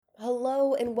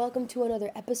and welcome to another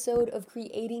episode of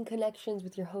Creating Connections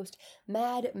with your host,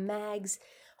 Mad Mags.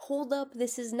 Hold up,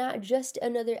 this is not just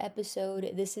another episode,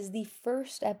 this is the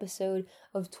first episode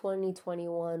of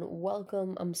 2021.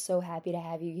 Welcome, I'm so happy to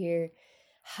have you here.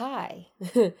 Hi,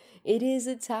 it is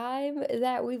a time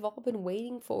that we've all been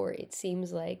waiting for, it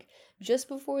seems like. Just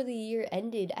before the year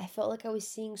ended, I felt like I was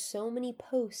seeing so many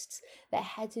posts that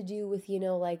had to do with,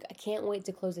 like, I can't wait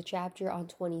to close the chapter on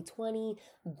 2020.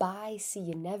 Bye, see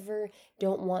you never.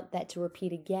 Don't want that to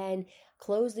repeat again.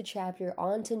 Close the chapter,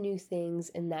 on to new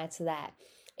things, and that's that.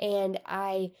 And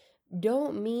I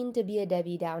don't mean to be a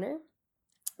Debbie Downer,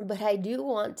 but I do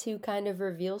want to kind of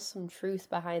reveal some truth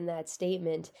behind that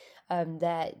statement.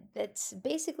 That's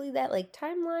basically that, like,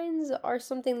 timelines are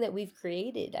something that we've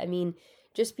created. I mean,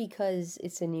 just because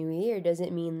it's a new year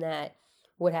doesn't mean that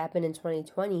what happened in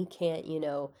 2020 can't,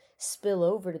 spill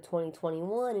over to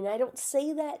 2021. And I don't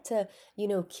say that to,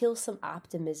 kill some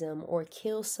optimism or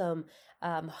kill some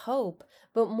hope,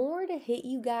 but more to hit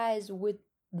you guys with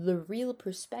the real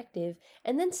perspective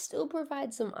and then still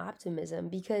provide some optimism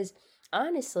because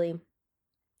honestly,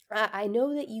 I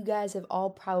know that you guys have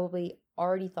all probably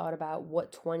already thought about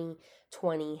what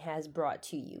 2020 has brought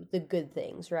to you, the good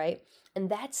things, right? And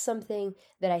that's something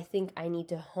that I think I need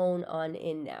to hone on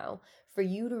in now for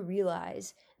you to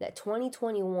realize that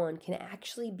 2021 can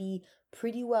actually be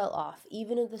pretty well off,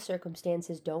 even if the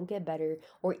circumstances don't get better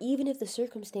or even if the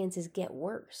circumstances get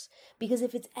worse. Because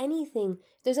if there's anything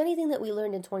that we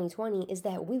learned in 2020 is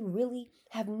that we really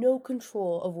have no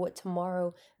control of what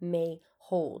tomorrow may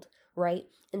hold, right?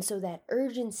 And so that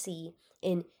urgency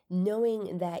in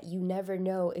knowing that you never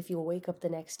know if you'll wake up the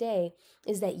next day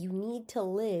is that you need to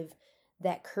live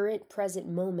that current present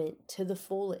moment to the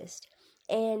fullest.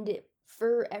 And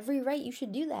for every right, you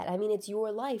should do that. I mean, it's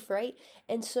your life, right?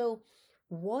 And so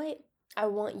what I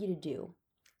want you to do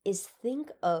is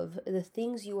think of the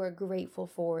things you are grateful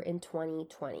for in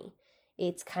 2020.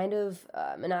 It's kind of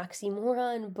an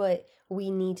oxymoron, but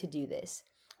we need to do this.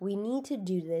 We need to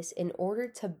do this in order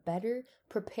to better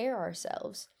prepare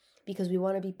ourselves because we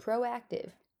want to be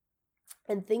proactive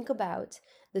and think about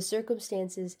the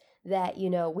circumstances that, we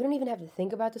don't even have to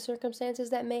think about the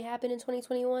circumstances that may happen in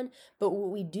 2021, but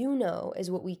what we do know is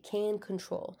what we can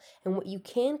control. And what you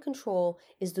can control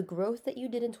is the growth that you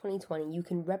did in 2020. You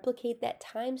can replicate that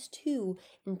times 2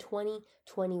 in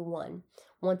 2021.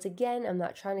 Once again, I'm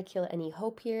not trying to kill any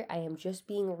hope here. I am just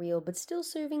being real, but still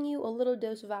serving you a little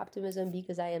dose of optimism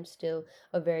because I am still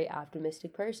a very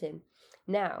optimistic person.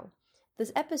 Now,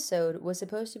 this episode was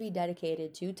supposed to be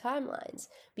dedicated to timelines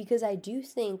because I do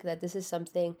think that this is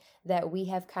something that we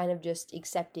have kind of just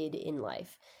accepted in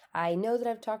life. I know that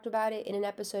I've talked about it in an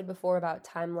episode before about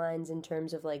timelines in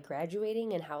terms of like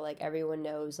graduating and how like everyone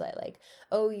knows that like,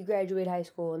 oh, you graduate high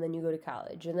school and then you go to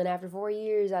college and then after 4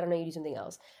 years, I don't know, you do something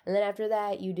else. And then after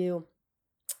that you do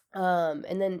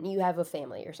and then you have a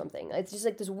family or something. It's just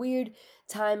like this weird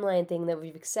timeline thing that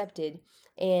we've accepted.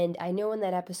 And I know in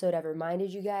that episode I've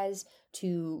reminded you guys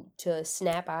to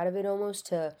snap out of it almost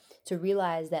to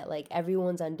realize that like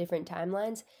everyone's on different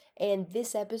timelines. And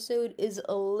this episode is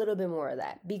a little bit more of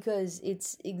that because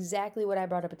it's exactly what I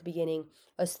brought up at the beginning,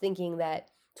 us thinking that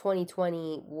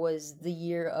 2020 was the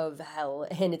year of hell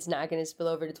and it's not going to spill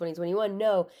over to 2021.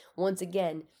 No, once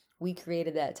again, we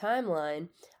created that timeline.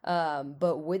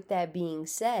 But with that being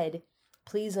said,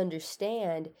 please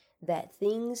understand that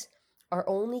things are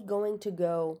only going to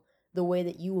go the way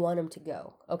that you want them to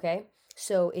go, okay?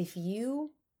 So if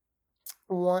you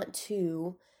want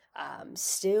to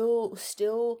still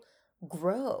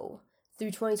grow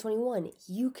through 2021,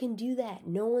 you can do that.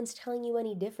 No one's telling you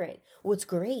any different. What's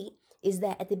great is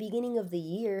that at the beginning of the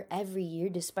year, every year,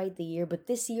 despite the year, but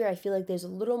this year I feel like there's a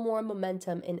little more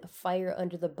momentum and fire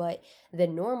under the butt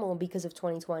than normal because of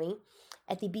 2020.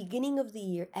 At the beginning of the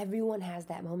year, everyone has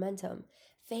that momentum.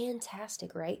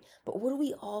 Fantastic, right? But what do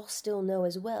we all still know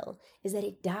as well is that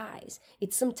it dies.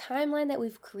 It's some timeline that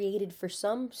we've created for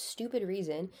some stupid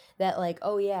reason that like,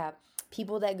 oh yeah,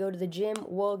 people that go to the gym,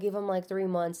 we'll give them like 3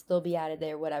 months, they'll be out of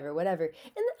there, whatever.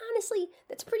 And honestly,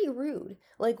 that's pretty rude.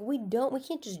 Like we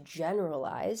can't just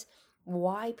generalize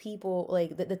why people,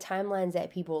 like the timelines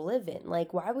that people live in.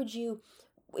 Like why would you,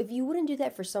 if you wouldn't do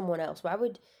that for someone else,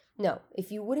 if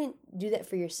you wouldn't do that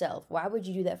for yourself, why would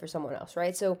you do that for someone else,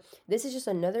 right? So this is just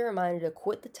another reminder to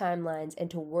quit the timelines and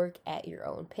to work at your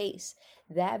own pace.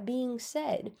 that being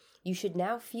said, you should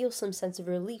now feel some sense of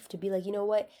relief to be like, you know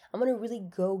what, I'm gonna really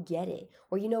go get it.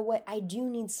 Or you know what, I do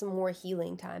need some more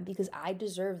healing time because I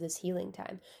deserve this healing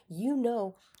time. You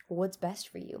know what's best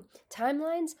for you.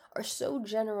 Timelines are so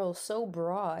general, so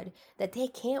broad that they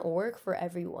can't work for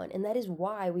everyone. And that is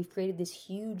why we've created this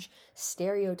huge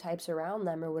stereotypes around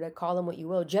them, or call them what you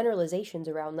will, generalizations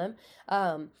around them,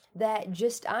 that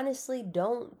just honestly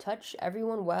don't touch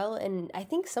everyone well. And I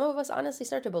think some of us honestly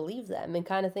start to believe them and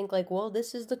kind of think like, well,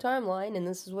 this is the timeline and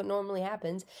this is what normally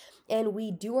happens. And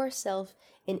we do ourselves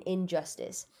an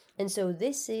injustice. And so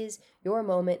this is your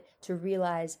moment to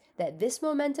realize that this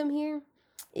momentum here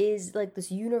is like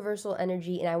this universal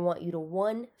energy, and I want you to,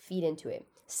 one, feed into it.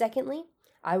 Secondly,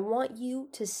 I want you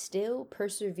to still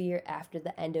persevere after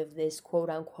the end of this quote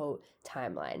unquote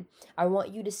timeline. I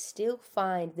want you to still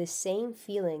find the same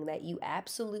feeling that you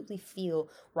absolutely feel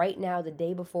right now, the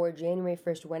day before January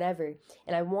 1st, whenever,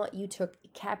 and I want you to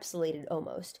encapsulate it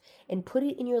almost and put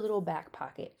it in your little back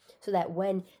pocket so that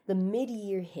when the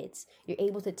mid-year hits, you're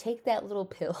able to take that little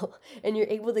pill and you're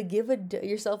able to give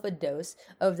yourself a dose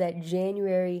of that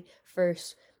January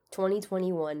 1st,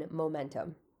 2021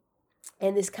 momentum.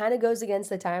 And this kind of goes against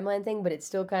the timeline thing, but it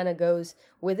still kind of goes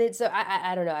with it. So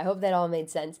I don't know. I hope that all made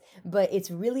sense. But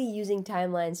it's really using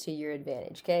timelines to your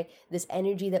advantage, okay? This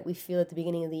energy that we feel at the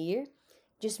beginning of the year,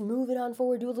 just move it on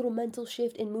forward, do a little mental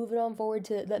shift and move it on forward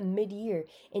to that mid-year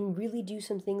and really do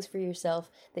some things for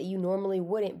yourself that you normally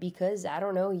wouldn't because, I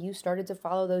don't know, you started to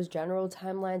follow those general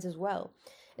timelines as well.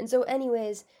 And so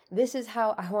anyways, this is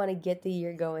how I want to get the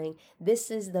year going. This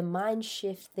is the mind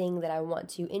shift thing that I want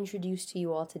to introduce to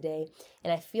you all today.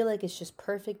 And I feel like it's just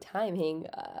perfect timing.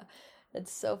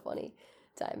 That's so funny.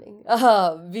 Timing.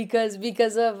 Because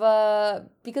of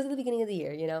the beginning of the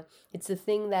year, you know. It's the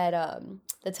thing that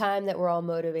the time that we're all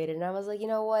motivated. And I was like, you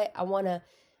know what? I want to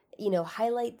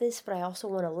highlight this, but I also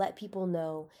want to let people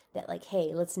know that, like,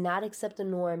 hey, let's not accept the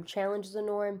norm, challenge the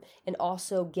norm, and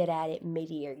also get at it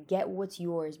mid-year. Get what's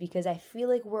yours, because I feel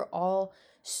like we're all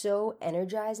so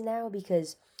energized now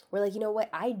because we're like, you know what,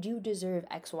 I do deserve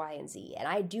X, Y, and Z, and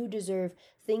I do deserve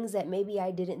things that maybe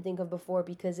I didn't think of before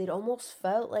because it almost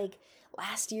felt like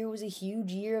last year was a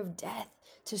huge year of death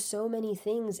to so many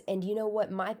things, and you know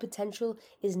what, my potential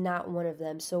is not one of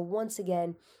them. So once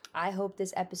again, I hope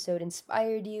this episode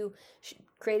inspired you,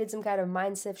 created some kind of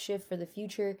mindset shift for the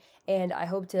future, and I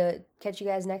hope to catch you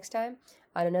guys next time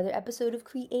on another episode of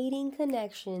Creating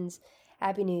Connections.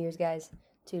 Happy New Year's, guys.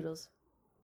 Toodles.